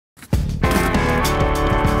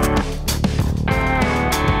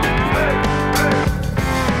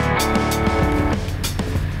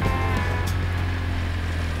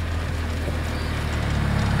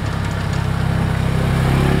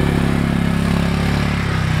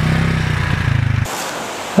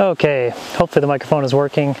Okay, hopefully the microphone is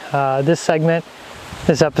working. This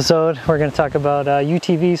episode, we're going to talk about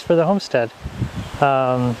UTVs for the homestead.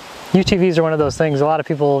 UTVs are one of those things. A lot of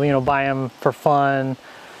people, buy them for fun.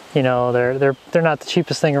 They're not the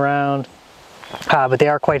cheapest thing around, but they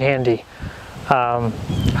are quite handy.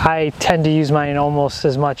 I tend to use mine almost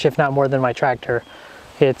as much, if not more, than my tractor.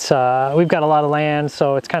 We've got a lot of land,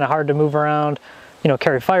 so it's kind of hard to move around.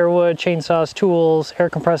 Carry firewood, chainsaws, tools, air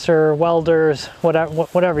compressor, welders,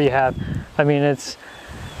 whatever you have. I mean, if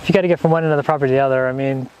you got to get from one end of the property to the other, I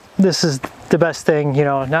mean, this is the best thing,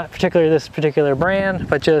 not particularly this particular brand,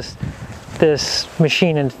 but just this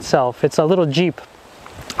machine in itself. It's a little Jeep.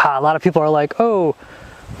 A lot of people are like, oh,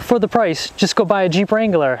 for the price, just go buy a Jeep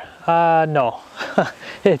Wrangler. No.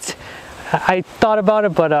 I thought about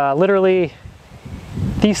it, but literally,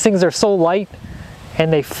 these things are so light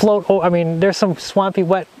and they float. Oh, I mean, there's some swampy,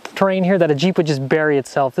 wet terrain here that a Jeep would just bury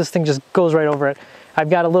itself. This thing just goes right over it. I've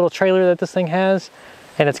got a little trailer that this thing has,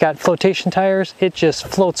 and it's got flotation tires. It just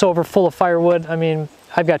floats over full of firewood. I mean,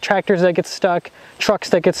 I've got tractors that get stuck, trucks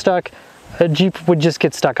that get stuck. A Jeep would just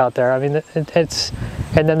get stuck out there. I mean,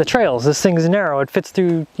 and then the trails. This thing's narrow. It fits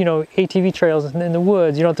through, ATV trails in the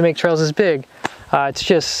woods. You don't have to make trails as big. It's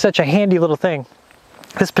just such a handy little thing.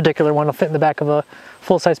 This particular one will fit in the back of a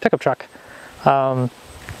full-size pickup truck.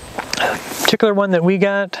 Particular one that we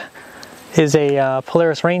got is a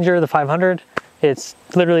Polaris Ranger, the 500. It's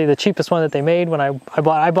literally the cheapest one that they made. When I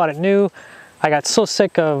bought it new. I got so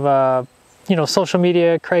sick of social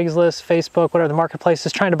media, Craigslist, Facebook, whatever the marketplace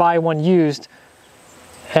is, trying to buy one used,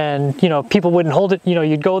 and people wouldn't hold it.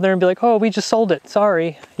 You'd go there and be like, oh, we just sold it,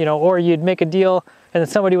 sorry, or you'd make a deal and then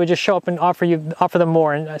somebody would just show up and offer them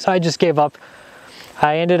more, and so I just gave up.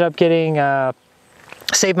 I ended up getting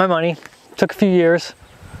saved my money. Took a few years.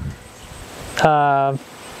 Had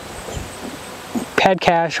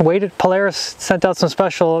cash, waited. Polaris sent out some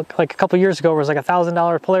special like a couple years ago. It was like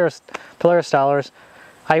 $1,000 Polaris dollars.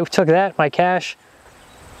 I took that, my cash.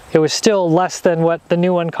 It was still less than what the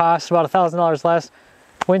new one cost, about $1,000 less.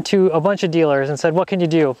 Went to a bunch of dealers and said, what can you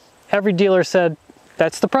do? Every dealer said,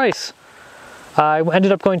 that's the price. I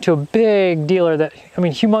ended up going to a big dealer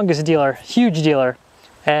humongous dealer, huge dealer.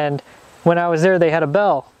 And when I was there, they had a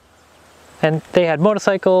bell. And they had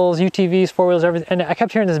motorcycles, UTVs, four-wheels, everything. And I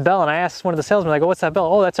kept hearing this bell, and I asked one of the salesmen, I go, what's that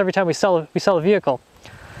bell? Oh, that's every time we sell a vehicle.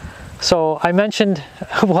 So I mentioned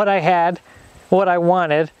what I had, what I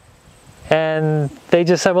wanted, and they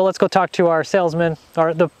just said, well, let's go talk to our salesman.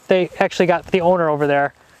 They actually got the owner over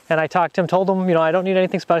there, and I talked to him, told him, I don't need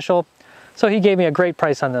anything special. So he gave me a great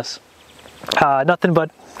price on this. Nothing but,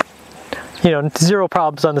 zero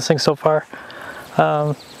problems on this thing so far.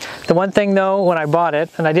 The one thing though, when I bought it,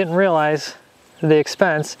 and I didn't realize the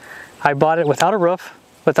expense, I bought it without a roof,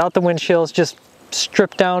 without the windshields, just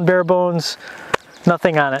stripped down, bare bones,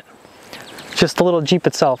 nothing on it. Just the little Jeep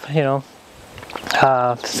itself,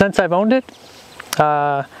 Since I've owned it,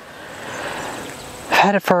 had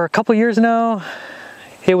it for a couple years now.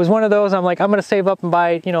 It was one of those, I'm like, I'm going to save up and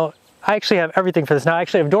buy, I actually have everything for this now. I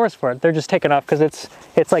actually have doors for it. They're just taken off because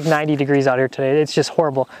it's like 90 degrees out here today. It's just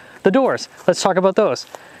horrible. The doors, let's talk about those.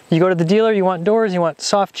 You go to the dealer, you want doors, you want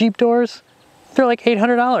soft Jeep doors, they're like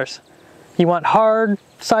 $800. You want hard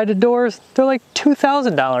sided doors, they're like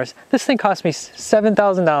 $2,000. This thing cost me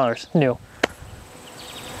 $7,000 new.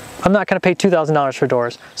 I'm not gonna pay $2,000 for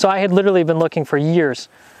doors. So I had literally been looking for years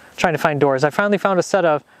trying to find doors. I finally found a set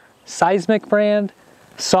of Seismic brand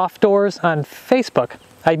soft doors on Facebook.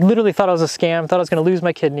 I literally thought it was a scam, thought I was gonna lose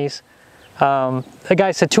my kidneys. The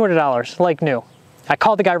guy said $200, like new. I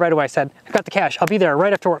called the guy right away. I said, I got the cash. I'll be there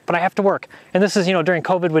right after work, but I have to work. And this is, during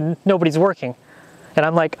COVID when nobody's working. And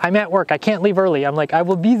I'm like, I'm at work. I can't leave early. I'm like, I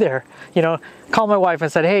will be there. Called my wife and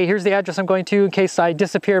said, hey, here's the address I'm going to in case I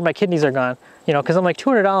disappear and my kidneys are gone. Because I'm like,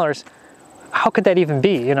 $200, how could that even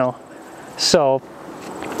be, So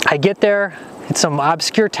I get there. It's some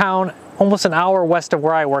obscure town, almost an hour west of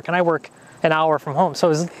where I work. And I work an hour from home.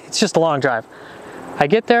 So it's just a long drive. I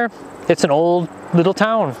get there. It's an old little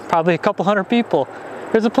town, probably a couple hundred people.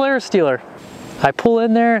 There's a Polaris dealer. I pull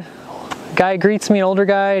in there, guy greets me, an older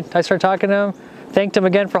guy. I start talking to him, thanked him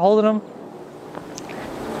again for holding him.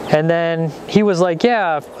 And then he was like,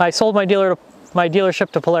 yeah, I sold my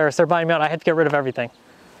dealership to Polaris. They're buying me out. I had to get rid of everything.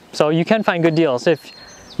 So you can find good deals. If,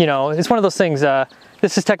 it's one of those things,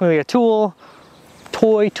 this is technically a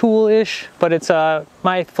toy tool-ish, but it's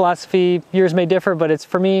my philosophy. Yours may differ, but it's,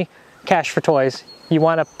 for me, cash for toys. You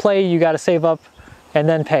want to play, you got to save up and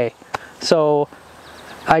then pay. So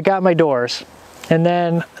I got my doors, and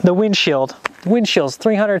then the windshields,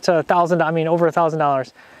 $300 to $1,000. Over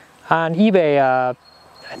 $1,000 on eBay.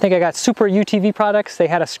 I think I got Super UTV products. They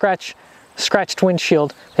had a scratch scratched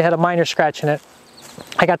windshield. They had a minor scratch in it.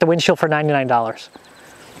 I got the windshield for $99.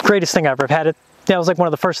 Greatest thing ever. I've had it. That was like one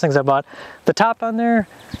of the first things I bought. The top on there,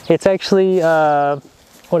 it's actually,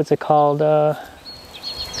 what is it called? Oh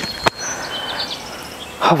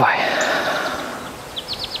boy.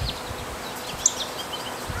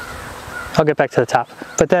 I'll get back to the top.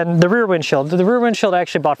 But then the rear windshield I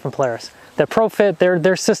actually bought from Polaris. The ProFit,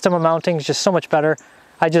 their system of mounting is just so much better.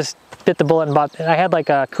 I just bit the bullet and bought, I had like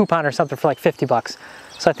a coupon or something for like 50 bucks.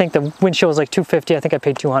 So I think the windshield was like $250, I think I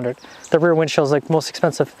paid $200. The rear windshield is like the most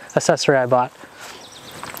expensive accessory I bought.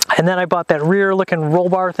 And then I bought that rear looking roll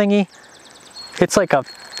bar thingy. It's like a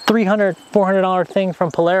 $300, $400 thing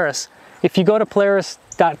from Polaris. If you go to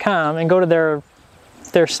Polaris.com and go to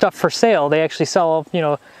their stuff for sale, they actually sell, you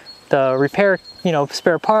know, the repair, you know,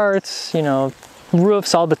 spare parts, you know,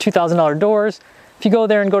 roofs, all the $2,000 doors. If you go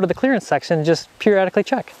there and go to the clearance section, just periodically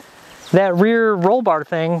check. That rear roll bar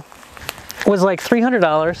thing was like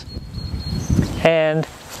 $300 and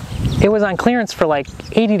it was on clearance for like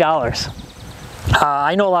 $80.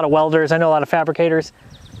 I know a lot of welders, I know a lot of fabricators.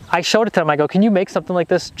 I showed it to them, I go, can you make something like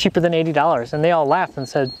this cheaper than $80? And they all laughed and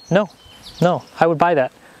said, no, I would buy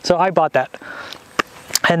that. So I bought that.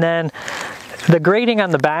 And then the grating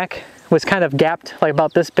on the back was kind of gapped, like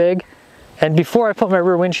about this big. And before I put my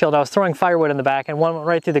rear windshield, I was throwing firewood in the back and one went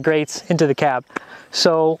right through the grates into the cab.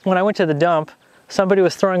 So when I went to the dump, somebody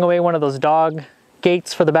was throwing away one of those dog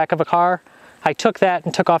gates for the back of a car. I took that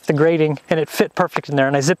and took off the grating and it fit perfect in there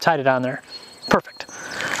and I zip tied it on there. Perfect.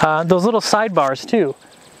 Those little sidebars too,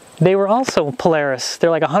 they were also Polaris.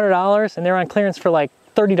 They're like $100 and they're on clearance for like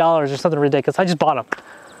 $30 or something ridiculous. I just bought them.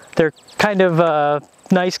 They're kind of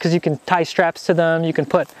nice because you can tie straps to them. You can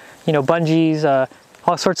put, you know, bungees,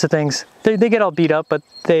 all sorts of things. They get all beat up, but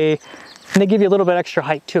they give you a little bit extra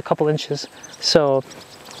height too, a couple inches. So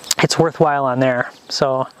it's worthwhile on there.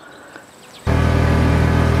 So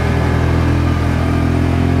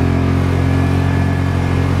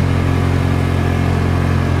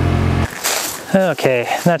okay,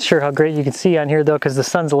 not sure how great you can see on here though, because the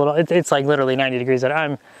sun's a little, it's like literally 90 degrees.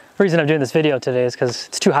 The reason I'm doing this video today is because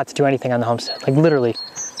it's too hot to do anything on the homestead. Like literally,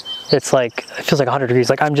 it's like, it feels like 100 degrees.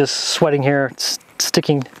 Like I'm just sweating here, it's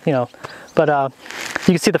sticking, you know. But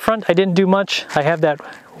you can see the front, I didn't do much. I have that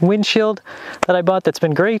windshield that I bought that's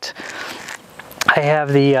been great. I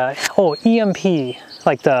have the, EMP,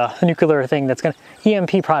 like the nuclear thing that's gonna,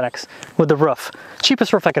 EMP products with the roof.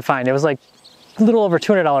 Cheapest roof I could find. It was like a little over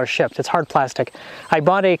 $200 shipped. It's hard plastic. I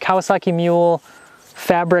bought a Kawasaki Mule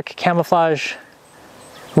fabric camouflage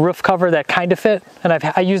roof cover that kind of fit, and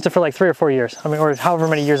I used it for like 3 or 4 years. I mean, or however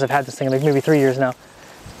many years I've had this thing, like maybe 3 years now.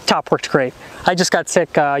 Top worked great. I just got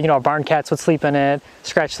sick, you know, barn cats would sleep in it,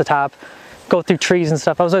 scratch the top, go through trees and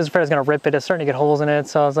stuff. I was always afraid I was gonna rip it. It's starting to get holes in it,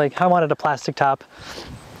 so I was like, I wanted a plastic top.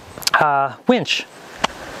 Winch.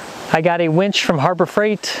 I got a winch from Harbor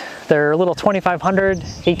Freight. Their little 2500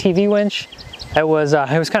 ATV winch. It was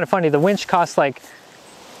kind of funny. The winch cost like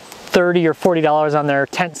 $30 or $40 on their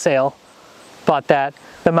tent sale. Bought that.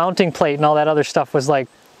 The mounting plate and all that other stuff was like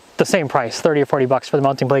the same price, 30 or 40 bucks for the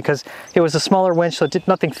mounting plate, because it was a smaller winch, so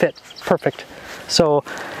nothing fit perfect. So,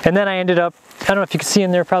 and then I ended up, I don't know if you can see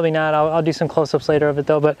in there, probably not. I'll do some close-ups later of it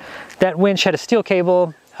though, but that winch had a steel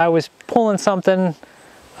cable. I was pulling something,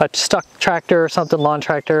 a stuck tractor or something, lawn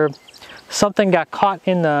tractor. Something got caught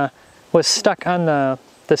in was stuck on the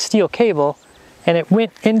steel cable, and it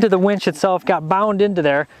went into the winch itself, got bound into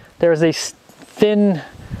there. There was a thin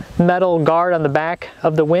metal guard on the back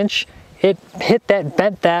of the winch. It hit that,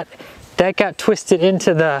 bent that got twisted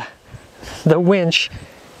into the winch,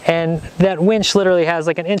 and that winch literally has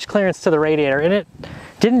like an inch clearance to the radiator, and it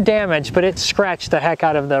didn't damage, but it scratched the heck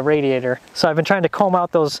out of the radiator. So I've been trying to comb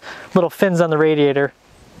out those little fins on the radiator.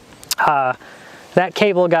 That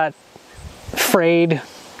cable got frayed,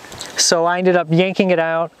 so I ended up yanking it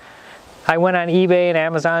out. I went on eBay and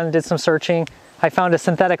Amazon, did some searching. I found a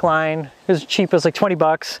synthetic line. It was cheap, it was like 20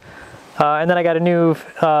 bucks. And then I got a new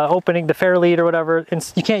opening, the Fairlead or whatever.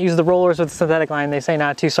 And you can't use the rollers with the synthetic line, they say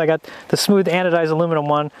not to. So I got the smooth anodized aluminum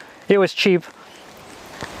one. It was cheap.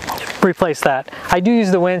 Replace that. I do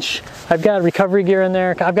use the winch. I've got recovery gear in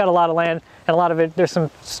there. I've got a lot of land, and a lot of it, there's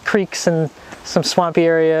some creeks and some swampy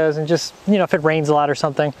areas, and just, you know, if it rains a lot or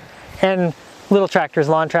something. And little tractors,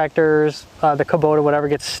 lawn tractors, the Kubota, whatever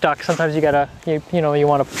gets stuck. Sometimes you gotta, you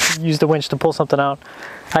want to use the winch to pull something out.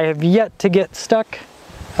 I have yet to get stuck.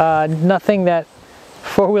 Nothing that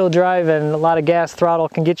four-wheel drive and a lot of gas throttle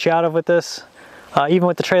can get you out of with this, even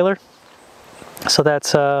with the trailer. So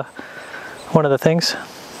that's one of the things.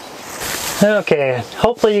 Okay,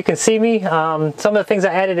 hopefully you can see me. Some of the things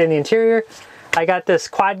I added in the interior, I got this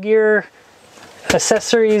quad gear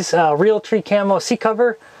accessories, Realtree camo seat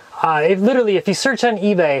cover. Literally, if you search on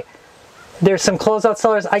eBay, there's some closeout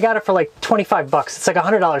sellers. I got it for like 25 bucks. It's like a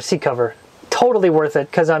 $100 seat cover. Totally worth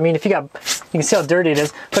it, because I mean, if you got, you can see how dirty it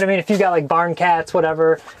is, but I mean, if you got like barn cats,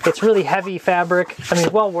 whatever, it's really heavy fabric. I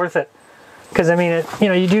mean, well worth it, because I mean, you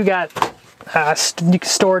know, you do got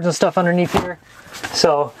storage and stuff underneath here,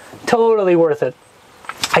 so totally worth it.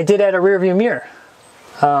 I did add a rear view mirror.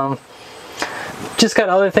 Just got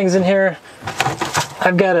other things in here.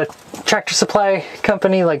 I've got a Tractor Supply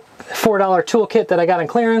Company like $4 toolkit that I got on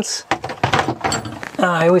clearance.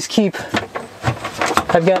 I always keep,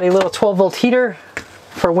 I've got a little 12-volt heater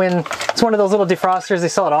for when, it's one of those little defrosters they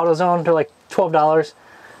sell at AutoZone. They're like $12.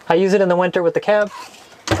 I use it in the winter with the cab,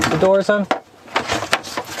 the doors on.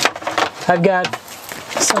 I've got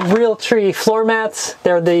some Realtree floor mats.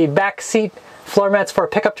 They're the back seat floor mats for a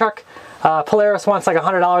pickup truck. Polaris wants like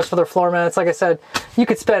 $100 for their floor mats. Like I said, you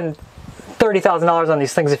could spend $30,000 on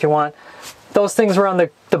these things if you want. Those things were on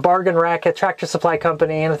the bargain rack at Tractor Supply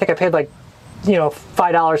Company, and I think I paid like, you know,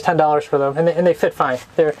 $5, $10 for them, and they fit fine.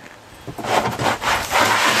 They're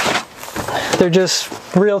just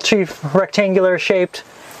Realtree rectangular shaped.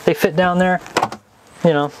 They fit down there,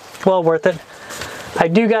 you know, well worth it. I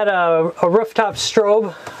do got a rooftop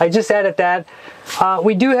strobe. I just added that.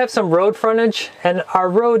 We do have some road frontage, and our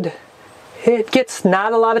road, it gets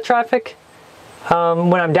not a lot of traffic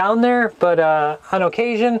when I'm down there, but on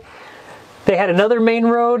occasion, they had another main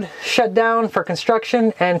road shut down for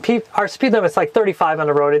construction, and our speed limit's like 35 on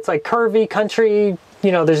the road. It's like curvy, country,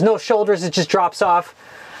 you know, there's no shoulders, it just drops off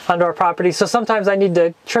onto our property. So sometimes I need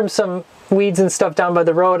to trim some weeds and stuff down by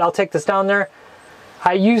the road. I'll take this down there.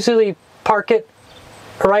 I usually park it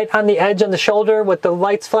right on the edge on the shoulder with the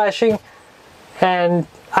lights flashing, and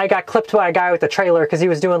I got clipped by a guy with a trailer because he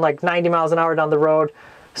was doing like 90 miles an hour down the road.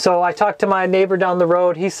 So I talked to my neighbor down the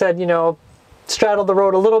road. He said, you know, straddle the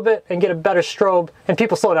road a little bit and get a better strobe, and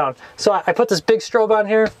people slow down. So I put this big strobe on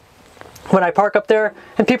here when I park up there,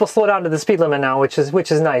 and people slow down to the speed limit now, which is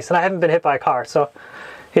nice. And I haven't been hit by a car, so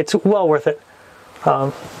it's well worth it.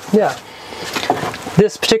 Yeah.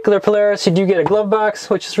 This particular Polaris, you do get a glove box,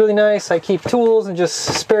 which is really nice. I keep tools and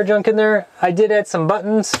just spare junk in there. I did add some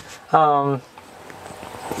buttons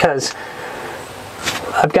because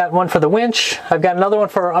I've got one for the winch. I've got another one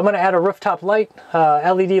for, I'm going to add a rooftop light,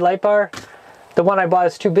 LED light bar. The one I bought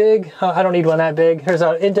is too big. I don't need one that big. There's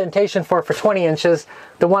an indentation for 20 inches.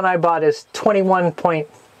 The one I bought is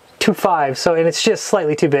 21.25, so, and it's just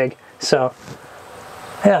slightly too big. So,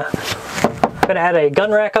 yeah. I'm going to add a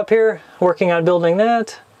gun rack up here, working on building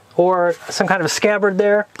that, or some kind of a scabbard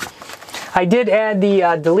there. I did add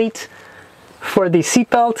the delete for the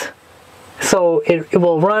seatbelt, so it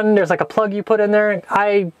will run. There's like a plug you put in there.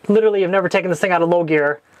 I literally have never taken this thing out of low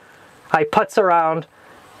gear. I putz around,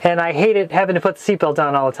 and I hate it having to put the seatbelt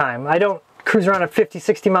on all the time. I don't cruise around at 50,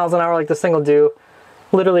 60 miles an hour like this thing will do.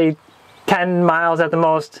 Literally 10 miles at the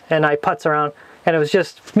most, and I putz around. And it was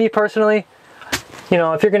just, me personally, you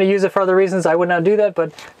know, if you're going to use it for other reasons, I would not do that,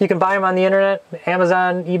 but you can buy them on the internet,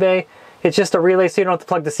 Amazon, eBay. It's just a relay so you don't have to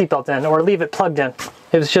plug the seatbelt in or leave it plugged in.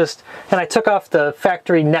 It was just, and I took off the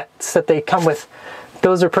factory nets that they come with.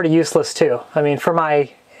 Those are pretty useless too. I mean, for my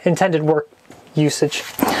intended work usage.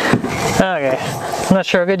 Okay, I'm not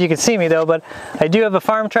sure how good you can see me though, but I do have a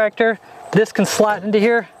farm tractor. This can slot into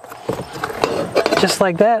here, just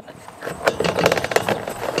like that.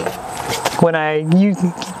 When you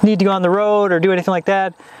need to go on the road or do anything like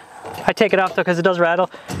that, I take it off though because it does rattle.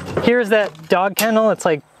 Here's that dog kennel. It's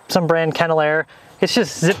like some brand Kennel Air. It's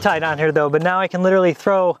just zip tied on here though, but now I can literally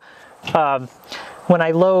throw, when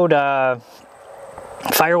I load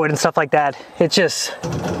firewood and stuff like that, it's just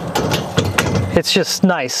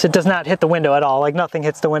nice. It does not hit the window at all, like nothing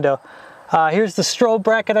hits the window. Here's the strobe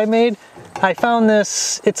bracket I made. I found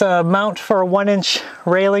this, it's a mount for a 1-inch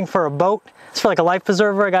railing for a boat. It's for like a life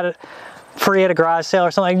preserver. I got it free at a garage sale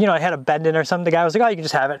or something. You know, I had a bend in or something. The guy was like, oh, you can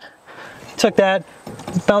just have it. Took that,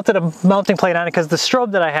 mounted a mounting plate on it because the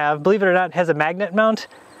strobe that I have, believe it or not, has a magnet mount,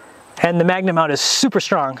 and the magnet mount is super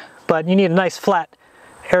strong, but you need a nice flat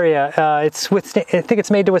area. I think it's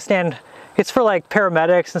made to withstand, it's for like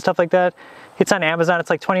paramedics and stuff like that. It's on Amazon. It's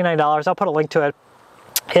like $29. I'll put a link to it.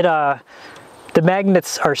 The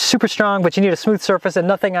magnets are super strong, but you need a smooth surface and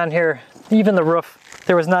nothing on here. Even the roof,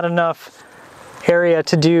 there was not enough area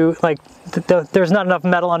to do, like, there's not enough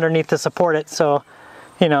metal underneath to support it. So,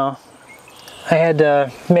 you know, I had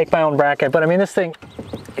to make my own bracket. But I mean, this thing,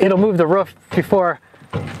 it'll move the roof before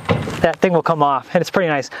that thing will come off, and it's pretty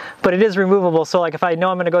nice. But it is removable, so like if I know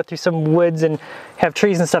I'm going to go through some woods and have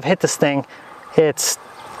trees and stuff hit this thing, it's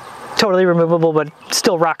totally removable, but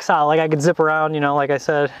still rock solid. Like I could zip around, you know, like I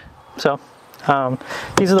said. So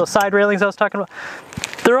These are those side railings I was talking about.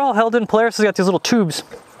 They're all held in. Polaris has got these little tubes,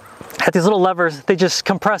 at these little levers. They just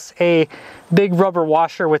compress a big rubber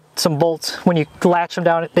washer with some bolts. When you latch them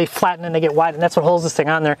down, they flatten and they get wide, and that's what holds this thing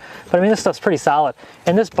on there. But I mean, this stuff's pretty solid.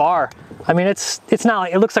 And this bar, I mean, it's not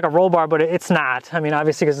like, it looks like a roll bar, but it's not. I mean,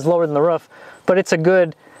 obviously because it's lower than the roof, but it's a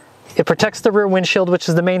good, it protects the rear windshield, which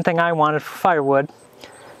is the main thing I wanted for firewood.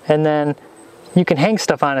 And then you can hang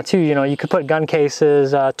stuff on it too. You know, you could put gun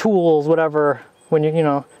cases, tools, whatever, when you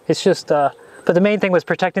know, it's just, but the main thing was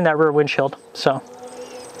protecting that rear windshield, so.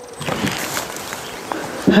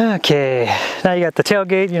 Okay, now you got the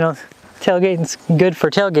tailgate. You know, tailgating's good for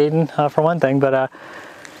tailgating, for one thing, but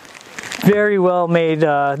very well made.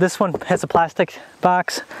 This one has a plastic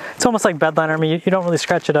box. It's almost like bed liner. I mean, you don't really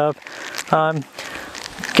scratch it up.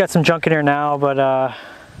 Got some junk in here now, but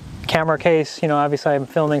camera case, you know, obviously I'm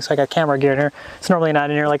filming, so I got camera gear in here. It's normally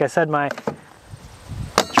not in here. Like I said, my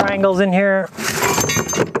triangles in here,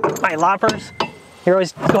 my loppers. You're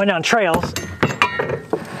always going down trails.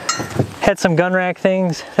 Had some gun rack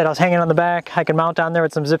things that I was hanging on the back. I can mount on there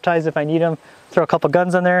with some zip ties if I need them. Throw a couple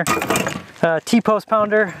guns on there. T-post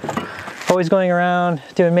pounder, always going around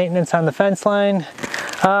doing maintenance on the fence line.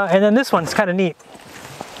 And then this one's kind of neat.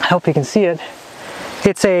 I hope you can see it.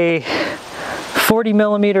 It's a 40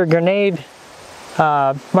 millimeter grenade,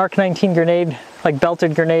 Mark 19 grenade, like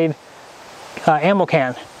belted grenade ammo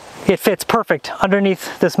can. It fits perfect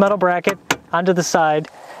underneath this metal bracket onto the side.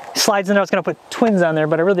 Slides in there. I was going to put twins on there,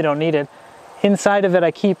 but I really don't need it. Inside of it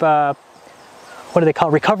I keep, what do they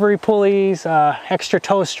call, recovery pulleys, extra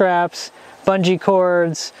toe straps, bungee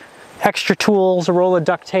cords, extra tools, a roll of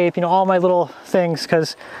duct tape, you know, all my little things,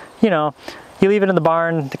 because, you know, you leave it in the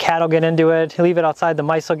barn, the cat will get into it. You leave it outside, the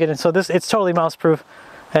mice will get in. So this, it's totally mouse proof,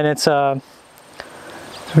 and it's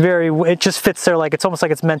it just fits there, like it's almost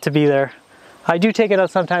like it's meant to be there. I do take it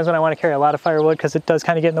out sometimes when I want to carry a lot of firewood, because it does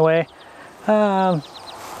kind of get in the way. I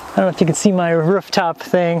don't know if you can see my rooftop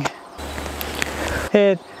thing.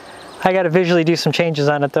 I got to visually do some changes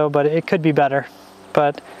on it though, but it could be better.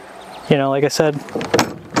 But, you know, like I said,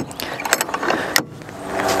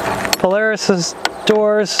 Polaris's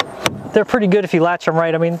doors, they're pretty good if you latch them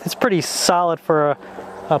right. I mean, it's pretty solid for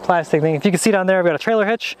a plastic thing. If you can see down there, I've got a trailer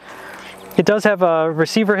hitch. It does have a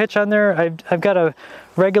receiver hitch on there. I've got a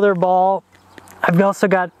regular ball. I've also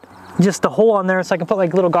got just the hole on there so I can put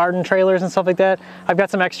like little garden trailers and stuff like that. I've got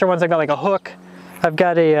some extra ones. I've got like a hook. I've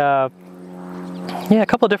got a, yeah, a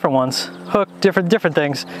couple of different ones. Hook, different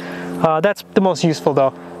things. That's the most useful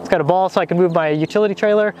though. It's got a ball so I can move my utility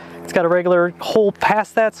trailer. It's got a regular hole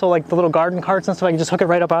past that, so like the little garden carts and stuff, I can just hook it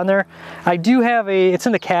right up on there. I do have it's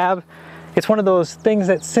in the cab. It's one of those things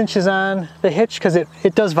that cinches on the hitch, because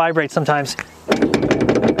it does vibrate sometimes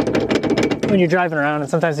when you're driving around, and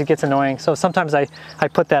sometimes it gets annoying. So sometimes I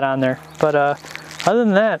put that on there. But other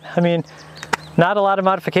than that, I mean, not a lot of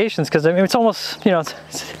modifications, because I mean, it's almost, you know,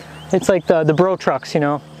 it's like the bro trucks, you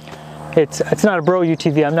know. It's not a bro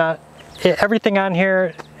UTV. I'm not, everything on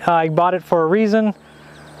here, I bought it for a reason,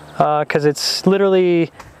 because it's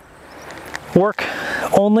literally work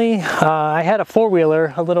only. I had a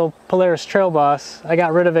four-wheeler, a little Polaris Trail Boss. I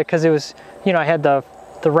got rid of it because it was, you know, I had the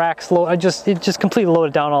racks low. It just completely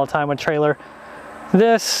loaded down all the time with trailer.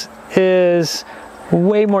 This is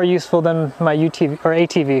way more useful than my UTV or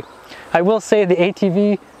ATV. I will say the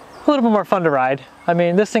ATV, a little bit more fun to ride. I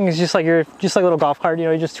mean, this thing is just like a little golf cart, you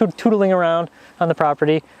know, you're just tootling around on the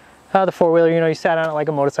property. The four-wheeler, you know, you sat on it like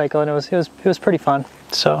a motorcycle, and it was pretty fun.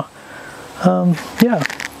 So, yeah.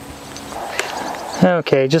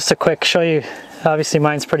 Okay, just a quick show you. Obviously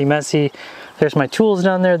mine's pretty messy. There's my tools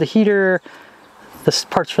down there, the heater, the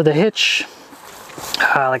parts for the hitch.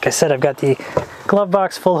 Like I said, I've got the glove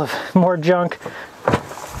box full of more junk.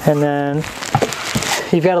 And then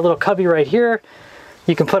you've got a little cubby right here.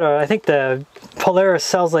 You can put I think the Polaris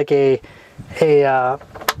sells like a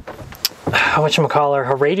whatchamacallit,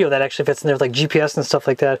 a radio that actually fits in there with like GPS and stuff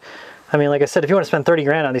like that. I mean, like I said, if you want to spend 30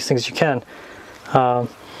 grand on these things, you can.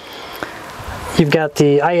 You've got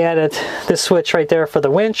I added this switch right there for the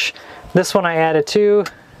winch. This one I added too.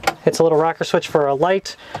 It's a little rocker switch for a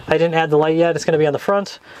light. I didn't add the light yet. It's going to be on the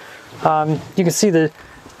front. You can see the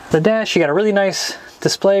dash. You got a really nice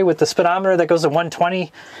display with the speedometer that goes to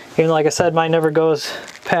 120. Even though, like I said, mine never goes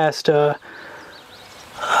past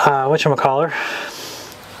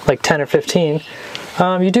whatchamacallit, like 10 or 15.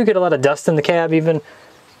 You do get a lot of dust in the cab even.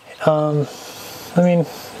 I mean,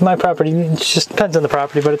 my property, it just depends on the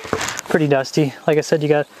property, but it's pretty dusty. Like I said, you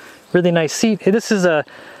got really nice seat. This is a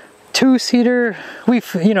two-seater.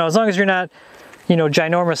 You know, as long as you're not, you know,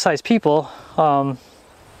 ginormous sized people,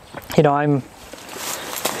 you know, I'm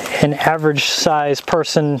an average size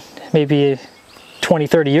person, maybe 20,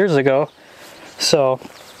 30 years ago. So,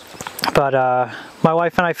 but my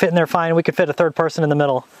wife and I fit in there fine. We could fit a third person in the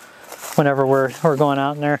middle whenever we're going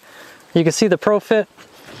out in there. You can see the Pro Fit.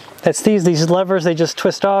 That's these levers, they just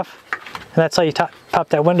twist off, and that's how you pop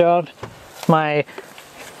that window out. My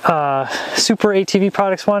Super ATV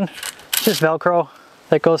Products one, just Velcro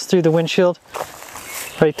that goes through the windshield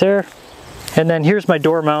right there. And then here's my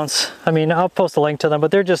door mounts. I mean, I'll post a link to them,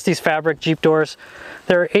 but they're just these fabric Jeep doors.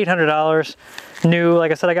 They're $800 new.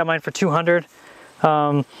 Like I said, I got mine for $200.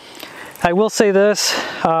 I will say this,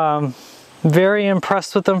 very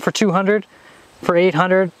impressed with them for $200. For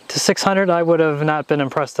 $800 to $600, I would have not been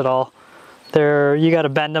impressed at all. You got to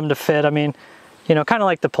bend them to fit. I mean, you know, kind of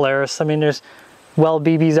like the Polaris. I mean, there's weld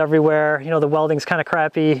BBs everywhere. You know, the welding's kind of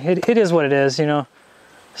crappy. It is what it is, you know.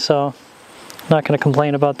 So, not going to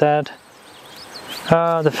complain about that.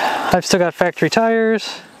 I've still got factory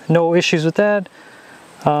tires. No issues with that.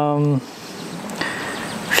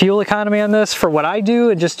 Fuel economy on this, for what I do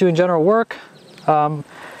and just doing general work,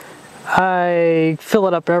 I fill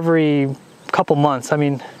it up every couple months. I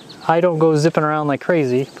mean, I don't go zipping around like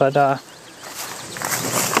crazy, but the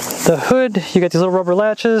hood, you got these little rubber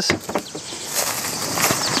latches.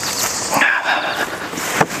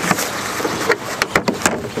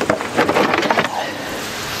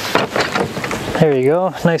 There you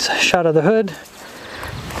go, nice shot of the hood.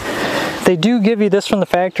 They do give you this from the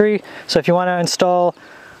factory, so if you want to install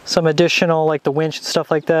some additional, like the winch and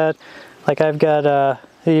stuff like that, like I've got,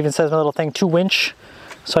 it even says my little thing, 2 winch,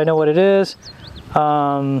 so I know what it is.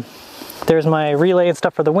 There's my relay and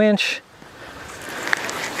stuff for the winch.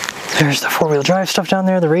 There's the 4-wheel drive stuff down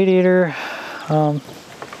there, the radiator.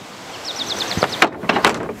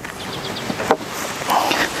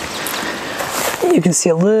 You can see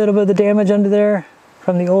a little bit of the damage under there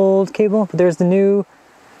from the old cable, but there's the new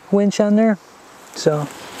winch on there. So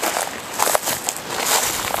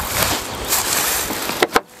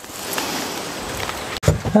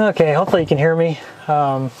okay, hopefully you can hear me.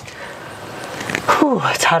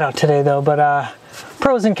 It's hot out today though, but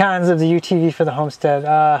pros and cons of the UTV for the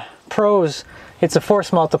homestead. Pros, it's a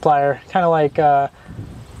force multiplier, kind of like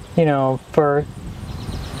you know, for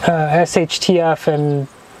SHTF and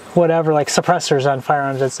whatever, like suppressors on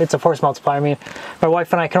firearms. It's a force multiplier. I mean, my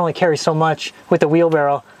wife and I can only carry so much with the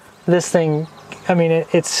wheelbarrow. This thing, I mean,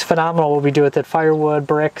 it's phenomenal what we do with it. Firewood,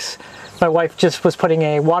 bricks. My wife just was putting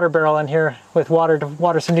a water barrel in here with water to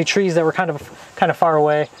water some new trees that were kind of far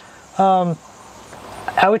away.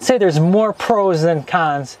 I would say there's more pros than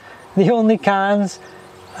cons. The only cons,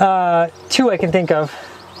 2 I can think of,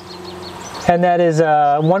 and that is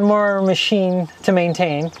one more machine to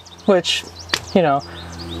maintain, which, you know,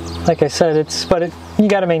 like I said, you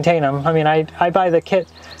got to maintain them. I mean, I buy the kit.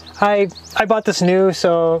 I bought this new,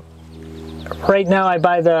 so right now I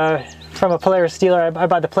buy from a Polaris dealer, I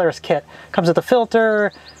buy the Polaris kit. Comes with the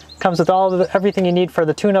filter, comes with everything you need for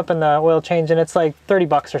the tune-up and the oil change, and it's like 30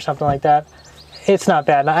 bucks or something like that. It's not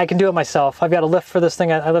bad. I can do it myself. I've got a lift for this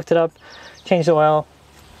thing. I lift it up, change the oil,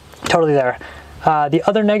 totally there. The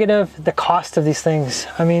other negative, the cost of these things.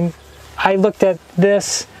 I mean, I looked at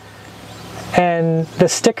this, and the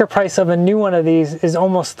sticker price of a new one of these is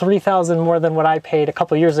almost $3,000 more than what I paid a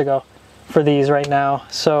couple years ago for these right now.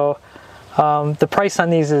 So the price on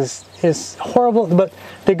these is horrible, but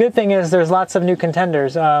the good thing is there's lots of new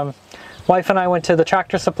contenders. Wife and I went to the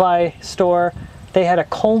Tractor Supply store. They had a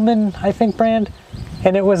Coleman, I think, brand,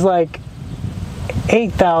 and it was like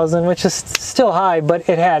 $8,000, which is still high, but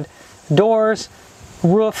it had doors,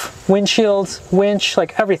 roof, windshields, winch,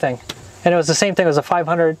 like everything. And it was the same thing. It was a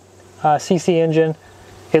 500 cc engine.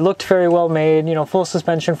 It looked very well made, you know, full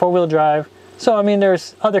suspension, 4-wheel drive. So, I mean,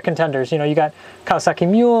 there's other contenders. You know, you got Kawasaki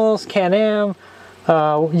Mules, Can-Am,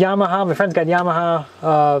 Yamaha. My friend's got Yamaha.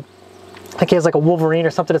 I think he has like a Wolverine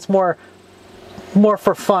or something. It's more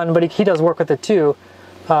for fun, but he does work with it too.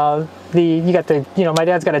 You got my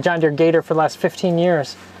dad's got a John Deere Gator for the last 15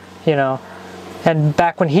 years, you know, and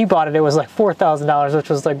back when he bought it, it was like $4,000, which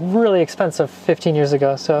was like really expensive 15 years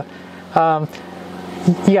ago. So,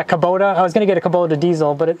 you got Kubota. I was going to get a Kubota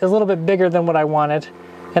diesel, but it's a little bit bigger than what I wanted,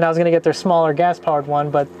 and I was going to get their smaller gas-powered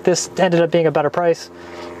one, but this ended up being a better price.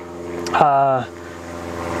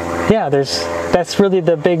 Yeah, that's really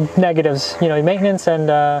the big negatives, you know, maintenance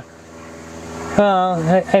and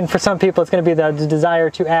for some people it's going to be the desire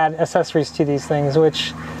to add accessories to these things,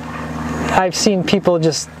 which I've seen people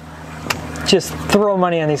just throw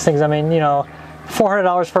money on these things. I mean, you know,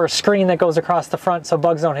 $400 for a screen that goes across the front so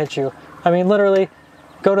bugs don't hit you. I mean, literally,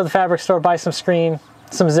 go to the fabric store, buy some screen,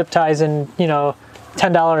 some zip ties, and, you know,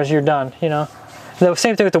 $10, you're done, you know. The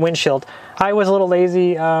same thing with the windshield. I was a little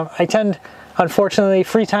lazy. I tend, unfortunately,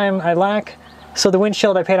 free time I lack, So the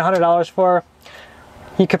windshield I paid $100 for.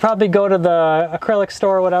 You could probably go to the acrylic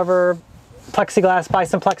store or whatever, plexiglass, buy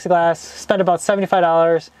some plexiglass, spend about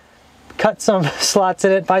 $75, cut some slots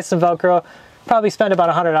in it, buy some Velcro, probably spend about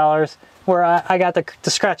 $100, where I got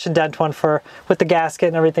the scratch and dent one with the gasket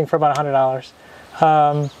and everything for about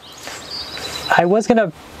 $100. I was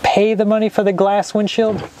gonna pay the money for the glass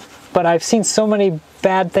windshield, but I've seen so many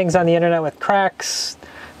bad things on the internet with cracks,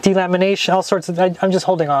 delamination, all sorts of, I'm just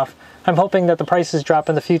holding off. I'm hoping that the prices drop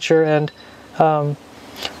in the future. And oh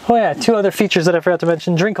yeah, 2 other features that I forgot to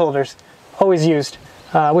mention: drink holders, always used.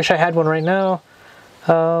 I wish I had one right now.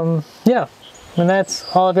 Yeah, and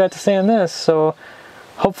that's all I've got to say on this. So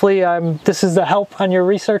hopefully this is the help on your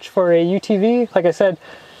research for a UTV. Like I said,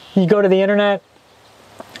 you go to the internet,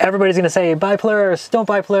 everybody's gonna say, buy Polaris, don't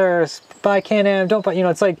buy Polaris, buy Can-Am, don't buy, you know,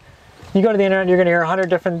 it's like, you go to the internet, you're gonna hear 100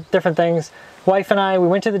 different things. Wife and I, we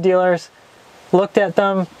went to the dealers, looked at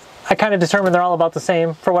them. I kind of determined they're all about the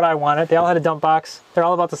same for what I wanted. They all had a dump box. They're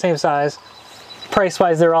all about the same size.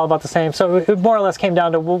 Price-wise, they're all about the same. So it more or less came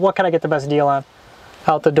down to, well, what can I get the best deal on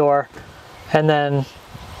out the door? And then,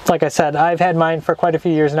 like I said, I've had mine for quite a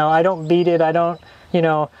few years now. I don't beat it. I don't, you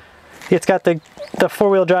know, it's got the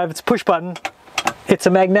 4-wheel drive. It's push button. It's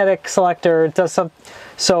a magnetic selector. It does some.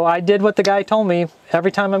 So I did what the guy told me.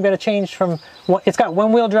 Every time I'm going to change from, it's got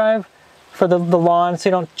 1-wheel drive for the lawn, so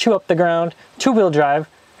you don't chew up the ground, 2-wheel drive,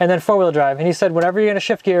 and then 4-wheel drive. And he said, whenever you're going to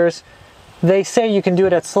shift gears, they say you can do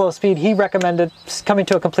it at slow speed. He recommended coming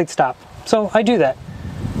to a complete stop. So I do that.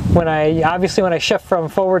 Obviously when I shift from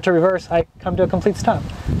forward to reverse, I come to a complete stop.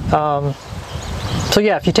 So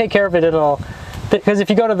yeah, if you take care of it, because if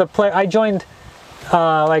you go to I joined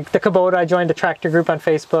like the Kubota, I joined a tractor group on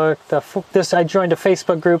Facebook. I joined a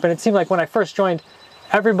Facebook group, and it seemed like when I first joined,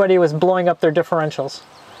 everybody was blowing up their differentials.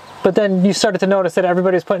 But then you started to notice that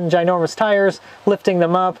everybody was putting ginormous tires, lifting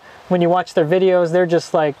them up. When you watch their videos, they're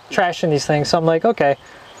just like trashing these things. So I'm like, okay.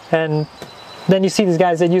 And then you see these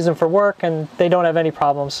guys that use them for work, and they don't have any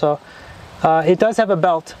problems. So it does have a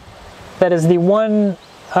belt. That is the one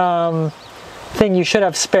thing you should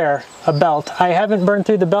have spare, a belt. I haven't burned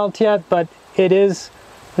through the belt yet, but it is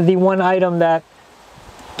the one item that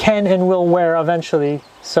can and will wear eventually.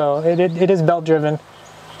 So it is belt driven.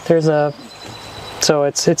 So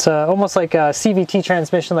it's almost like a CVT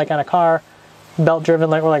transmission, like on a car, belt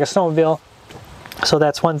driven, or like a snowmobile. So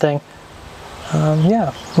that's one thing.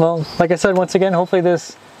 Yeah, well, like I said, once again, hopefully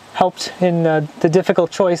this helped in the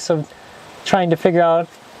difficult choice of trying to figure out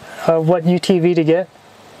what UTV to get.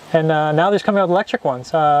 And now there's coming out electric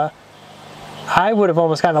ones. I would have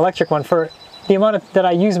almost gotten an electric one for the amount that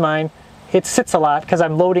I use mine. It sits a lot because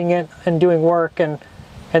I'm loading it and doing work, and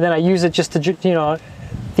then I use it just to, you know,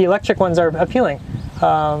 the electric ones are appealing.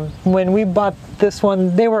 When we bought this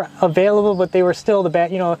one, they were available, but they were still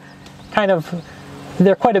you know,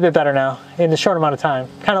 they're quite a bit better now in the short amount of time.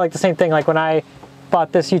 Kind of like the same thing, like when I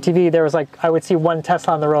bought this UTV, there was like, I would see one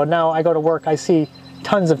Tesla on the road. Now I go to work, I see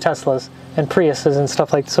tons of Teslas and Priuses and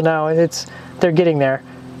stuff like that. So now they're getting there.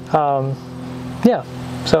 Yeah,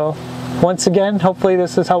 so once again, hopefully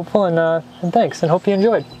this is helpful, and thanks, and hope you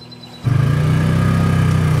enjoyed.